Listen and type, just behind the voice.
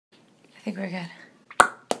I think we're good.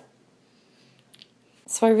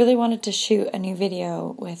 So I really wanted to shoot a new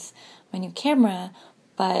video with my new camera,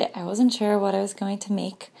 but I wasn't sure what I was going to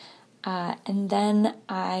make. And then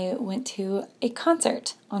I went to a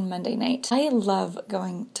concert on Monday night. I love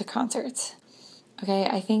going to concerts. Okay,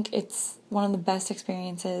 I think it's one of the best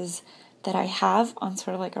experiences that I have on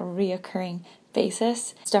sort of like a reoccurring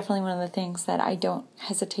basis. It's definitely one of the things that I don't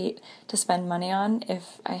hesitate to spend money on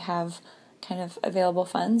if I have kind of available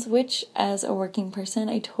funds, which as a working person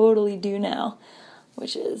I totally do now,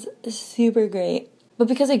 which is super great. But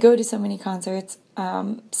because I go to so many concerts,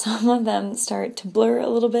 some of them start to blur a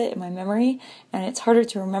little bit in my memory, and it's harder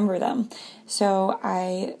to remember them. So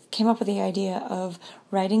I came up with the idea of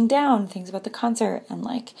writing down things about the concert and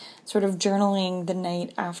like sort of journaling the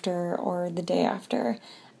night after or the day after,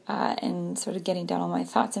 and sort of getting down all my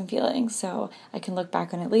thoughts and feelings so I can look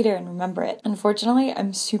back on it later and remember it. Unfortunately,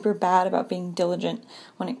 I'm super bad about being diligent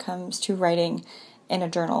when it comes to writing in a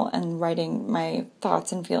journal and writing my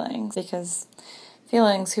thoughts and feelings, because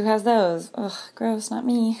feelings, who has those? Ugh, gross, not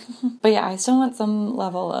me. But yeah, I still want some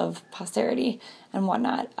level of posterity and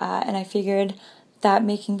whatnot, and I figured that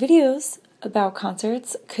making videos about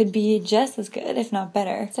concerts could be just as good, if not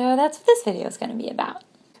better. So that's what this video is going to be about.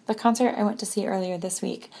 The concert I went to see earlier this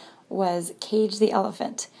week was Cage the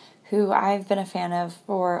Elephant, who I've been a fan of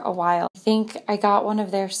for a while. I think I got one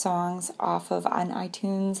of their songs off of an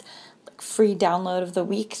iTunes free download of the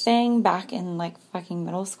week thing back in like fucking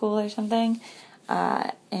middle school or something,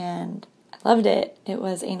 and I loved it. It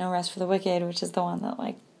was Ain't No Rest for the Wicked, which is the one that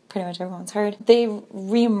like pretty much everyone's heard. They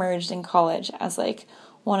re-emerged in college as like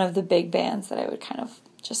one of the big bands that I would kind of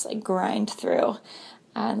just like grind through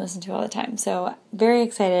and listen to all the time. So very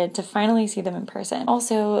excited to finally see them in person.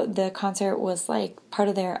 Also, the concert was like part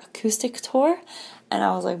of their acoustic tour, and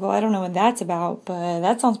I was like, well, I don't know what that's about, but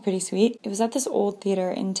that sounds pretty sweet. It was at this old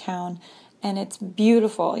theater in town, and it's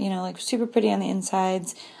beautiful, you know, like super pretty on the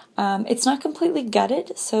insides. It's not completely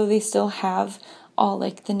gutted, so they still have all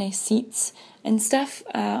like the nice seats and stuff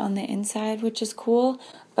on the inside, which is cool.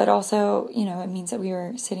 But also, you know, it means that we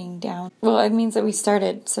were sitting down. Well, it means that we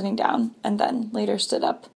started sitting down and then later stood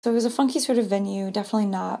up. So it was a funky sort of venue, definitely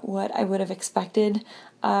not what I would have expected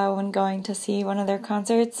when going to see one of their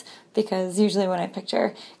concerts, because usually when I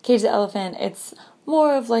picture Cage the Elephant, it's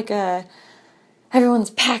more of like a everyone's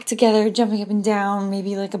packed together, jumping up and down,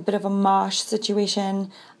 maybe like a bit of a mosh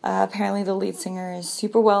situation. Apparently the lead singer is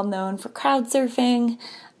super well known for crowd surfing,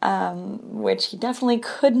 which he definitely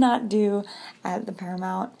could not do at the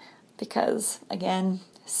Paramount because, again,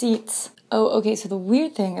 seats. Oh, okay, so the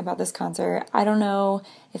weird thing about this concert, I don't know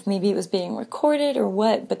if maybe it was being recorded or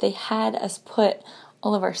what, but they had us put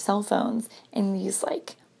all of our cell phones in these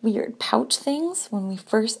like weird pouch things when we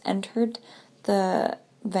first entered the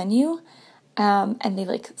venue. And they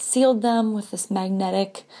like sealed them with this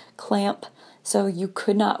magnetic clamp so you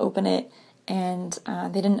could not open it, and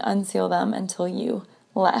they didn't unseal them until you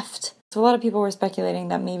left. So a lot of people were speculating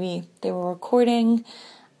that maybe they were recording.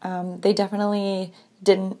 They definitely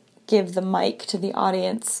didn't give the mic to the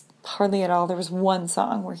audience hardly at all. There was one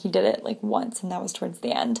song where he did it like once, and that was towards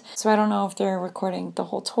the end. So I don't know if they're recording the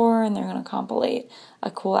whole tour and they're going to compilate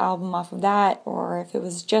a cool album off of that, or if it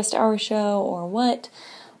was just our show or what,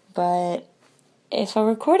 but if a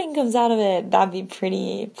recording comes out of it, that'd be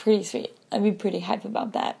pretty sweet. I'd be pretty hype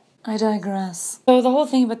about that. I digress. So the whole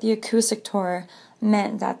thing about the acoustic tour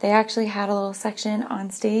meant that they actually had a little section on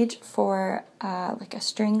stage for like a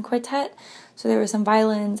string quartet. So there were some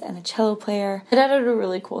violins and a cello player. It added a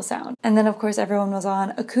really cool sound. And then of course everyone was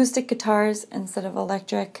on acoustic guitars instead of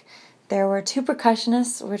electric. There were 2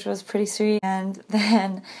 percussionists, which was pretty sweet, and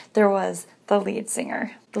then there was the lead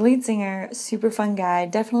singer. The lead singer, super fun guy,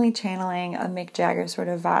 definitely channeling a Mick Jagger sort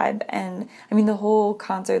of vibe, and I mean the whole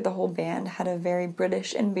concert, the whole band had a very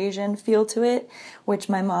British invasion feel to it, which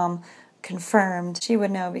my mom confirmed. She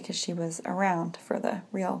would know because she was around for the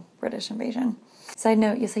real British invasion. Side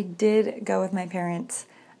note, yes, I did go with my parents,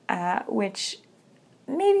 which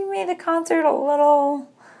maybe made the concert a little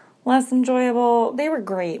less enjoyable. They were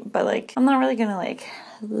great, but like I'm not really gonna like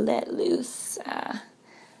let loose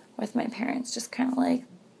with my parents, just kind of like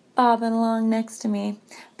bobbing along next to me.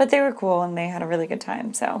 But they were cool and they had a really good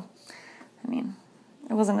time, so I mean,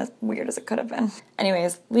 it wasn't as weird as it could have been.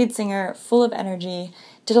 Anyways, lead singer, full of energy,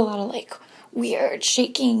 did a lot of like weird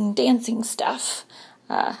shaking, dancing stuff.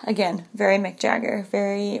 Again, very Mick Jagger,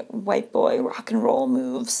 very white boy rock and roll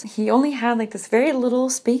moves. He only had like this very little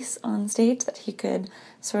space on stage that he could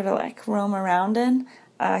sort of like roam around in.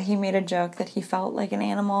 He made a joke that he felt like an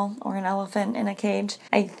animal or an elephant in a cage.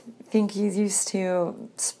 I think he's used to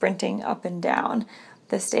sprinting up and down,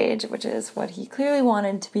 the stage, which is what he clearly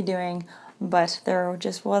wanted to be doing, but there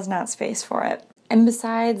just was not space for it. And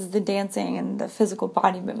besides the dancing and the physical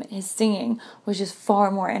body movement, his singing was just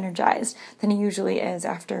far more energized than he usually is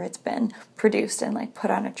after it's been produced and like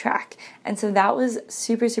put on a track. And so that was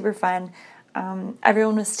super, super fun.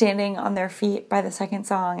 Everyone was standing on their feet by the second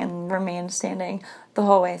song and remained standing the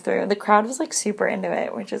whole way through. The crowd was like super into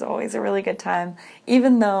it, which is always a really good time,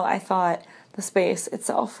 even though I thought the space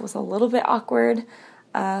itself was a little bit awkward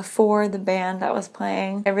for the band that was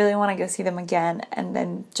playing. I really want to go see them again and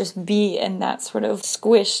then just be in that sort of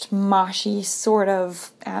squished, moshy sort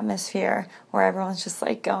of atmosphere where everyone's just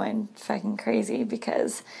like going fucking crazy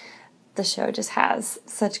because the show just has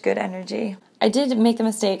such good energy. I did make the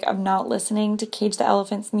mistake of not listening to Cage the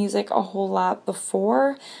Elephant's music a whole lot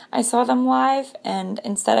before I saw them live, and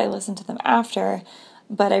instead I listened to them after,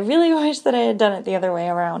 but I really wish that I had done it the other way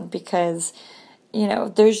around because, you know,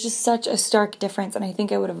 there's just such a stark difference, and I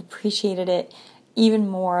think I would have appreciated it even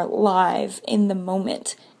more live in the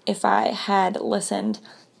moment if I had listened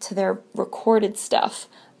to their recorded stuff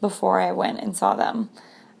before I went and saw them.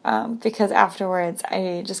 Because afterwards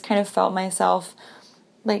I just kind of felt myself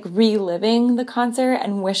like reliving the concert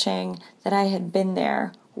and wishing that I had been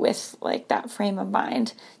there with like that frame of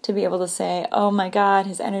mind to be able to say, oh my God,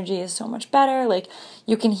 his energy is so much better. Like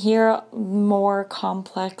you can hear more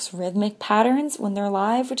complex rhythmic patterns when they're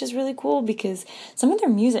live, which is really cool because some of their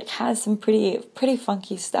music has some pretty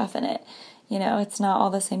funky stuff in it. You know, it's not all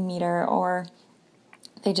the same meter, or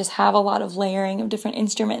they just have a lot of layering of different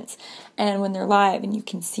instruments. And when they're live and you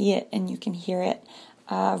can see it and you can hear it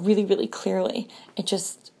really, really clearly, it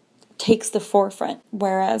just takes the forefront.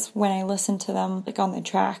 Whereas when I listen to them like on the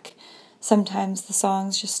track, sometimes the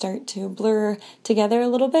songs just start to blur together a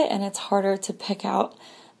little bit and it's harder to pick out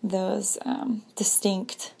those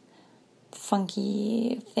distinct,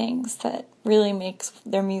 funky things that really makes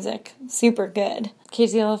their music super good.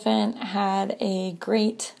 Cage the Elephant had a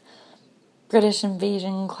great British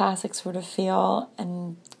Invasion classic sort of feel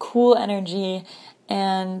and cool energy,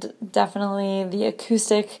 and definitely the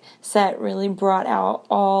acoustic set really brought out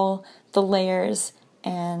all the layers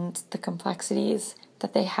and the complexities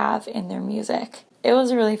that they have in their music. It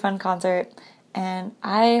was a really fun concert, and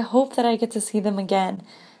I hope that I get to see them again,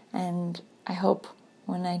 and I hope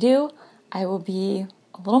when I do, I will be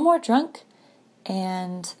a little more drunk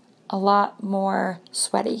and a lot more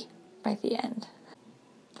sweaty by the end.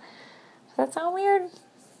 Does that sound weird?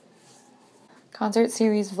 Concert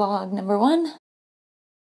series vlog number 1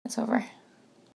 is over.